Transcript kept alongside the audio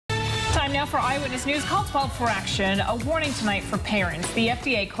Time now for Eyewitness News. Call 12 for action. A warning tonight for parents. The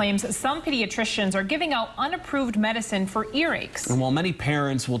FDA claims some pediatricians are giving out unapproved medicine for earaches. And while many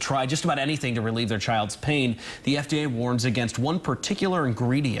parents will try just about anything to relieve their child's pain, the FDA warns against one particular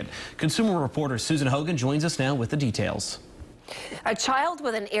ingredient. Consumer reporter Susan Hogan joins us now with the details. A child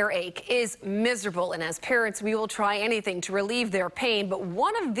with an earache is miserable, and as parents, we will try anything to relieve their pain. But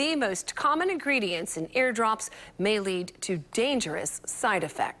one of the most common ingredients in eardrops may lead to dangerous side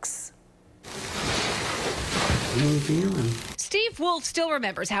effects. Steve Wolf still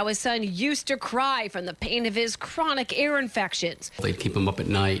remembers how his son used to cry from the pain of his chronic ear infections. They'd keep him up at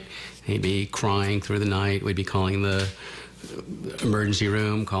night. He'd be crying through the night. We'd be calling the emergency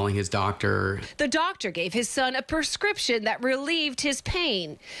room, calling his doctor. The doctor gave his son a prescription that relieved his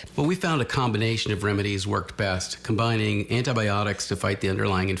pain. Well, we found a combination of remedies worked best, combining antibiotics to fight the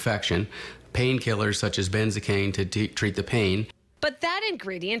underlying infection, painkillers such as benzocaine to treat the pain. But that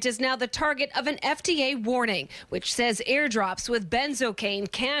ingredient is now the target of an FDA warning, which says eardrops with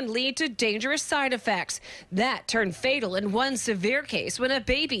benzocaine can lead to dangerous side effects. That turned fatal in one severe case when a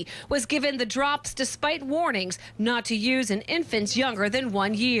baby was given the drops despite warnings not to use in infants younger than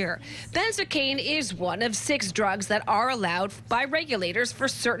 1 year. Benzocaine is one of 6 drugs that are allowed by regulators for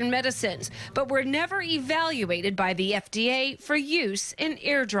certain medicines, but were never evaluated by the FDA for use in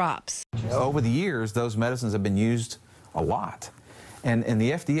eardrops. Over the years, those medicines have been used a lot. And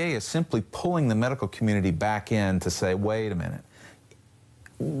the FDA is simply pulling the medical community back in to say, wait a minute,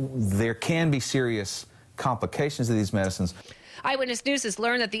 there can be serious complications of these medicines. Eyewitness News has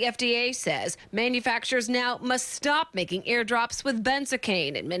learned that the FDA says manufacturers now must stop making eardrops with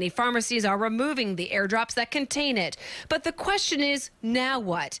benzocaine, and many pharmacies are removing the eardrops that contain it. But the question is, now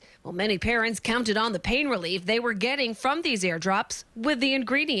what? Well, many parents counted on the pain relief they were getting from these eardrops with the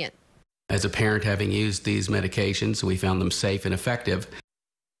ingredient. As a parent, having used these medications, we found them safe and effective.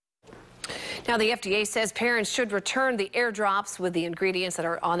 Now, the FDA says parents should return the eardrops with the ingredients that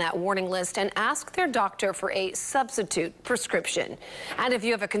are on that warning list and ask their doctor for a substitute prescription. And if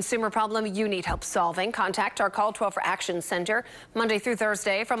you have a consumer problem you need help solving, contact our Call 12 for Action Center Monday through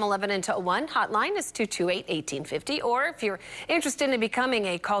Thursday from 11 until 1. Hotline is 228-1850. Or if you're interested in becoming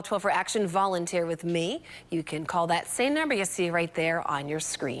a Call 12 for Action volunteer with me, you can call that same number you see right there on your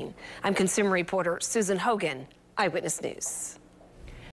screen. I'm consumer reporter Susan Hogan, Eyewitness News.